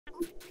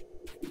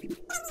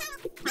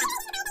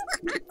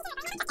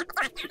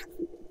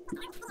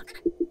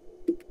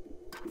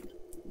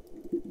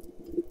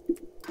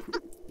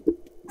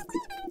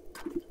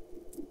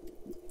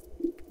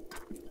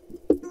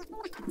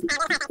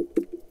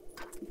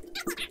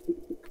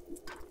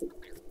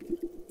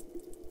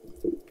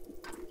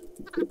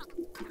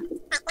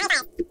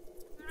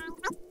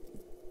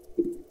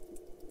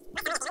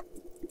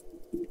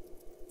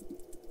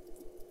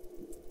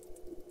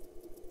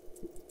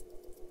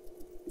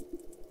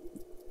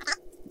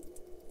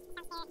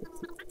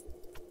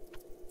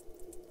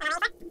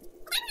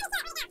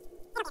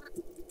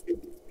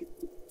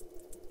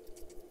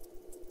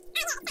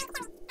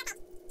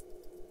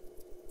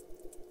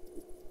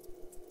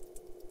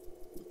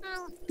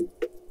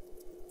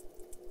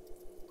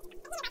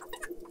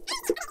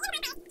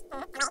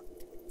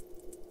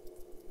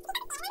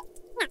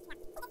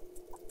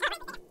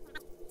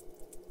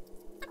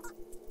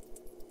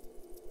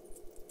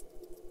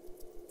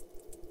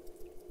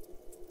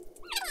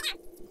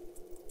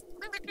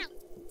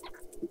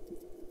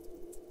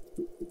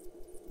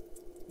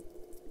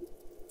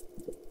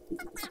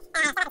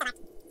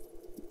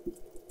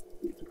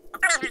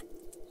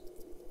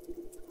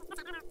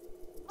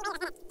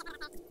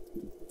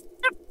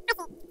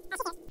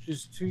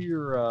She's to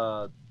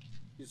your,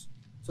 she's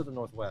to the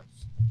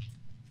northwest.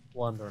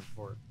 Wandering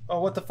for it.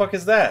 Oh, what the fuck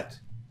is that?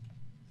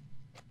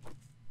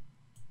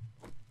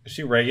 Is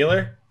she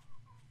regular?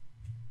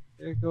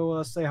 Yeah,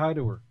 go say hi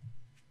to her.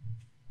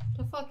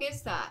 The fuck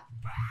is that?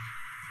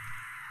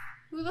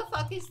 Who the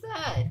fuck is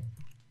that?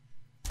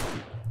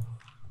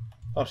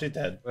 Oh, she's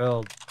dead.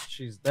 Well,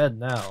 she's dead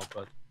now,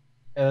 but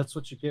yeah, that's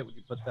what you get when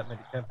you put that many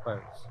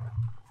campfires.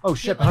 Oh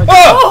shit! Behind you.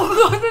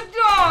 Oh! Oh, the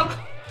dog!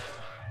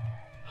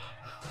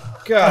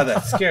 God,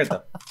 that scared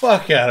the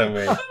fuck out of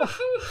me.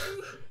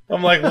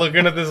 I'm like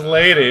looking at this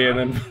lady and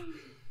then...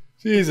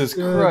 Jesus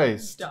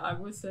Christ. Dog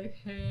was like,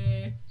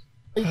 hey.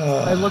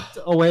 I looked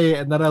away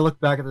and then I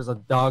looked back and there's a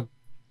dog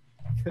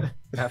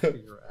after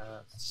your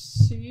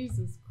ass.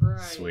 Jesus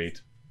Christ.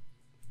 Sweet.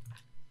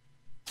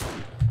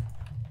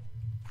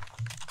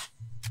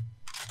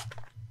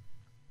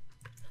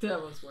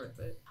 That was worth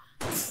it.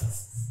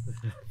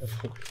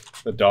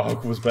 The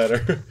dog was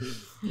better.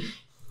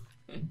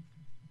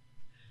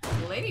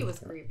 The lady was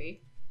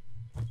creepy.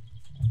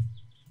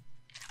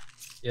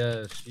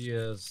 Yeah, she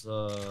is,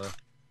 what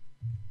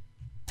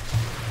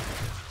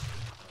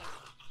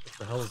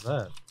the hell is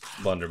that?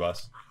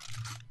 Blunderbuss.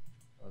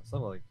 It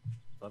sounded like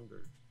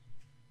thunder.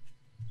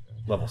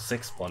 Level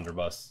 6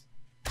 blunderbuss.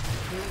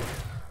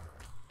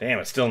 Damn,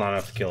 it's still not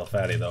enough to kill a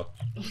fatty though.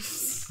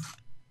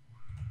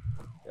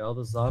 Yeah, all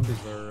the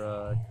zombies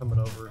are coming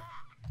over.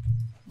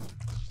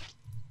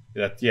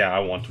 Yeah, I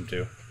want them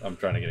to. I'm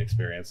trying to get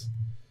experience.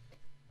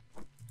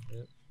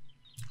 Yep.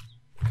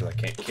 Because I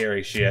can't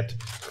carry shit.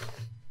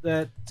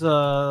 That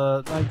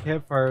 9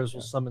 campfires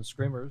will summon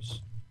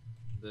screamers.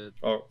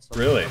 Oh,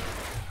 really?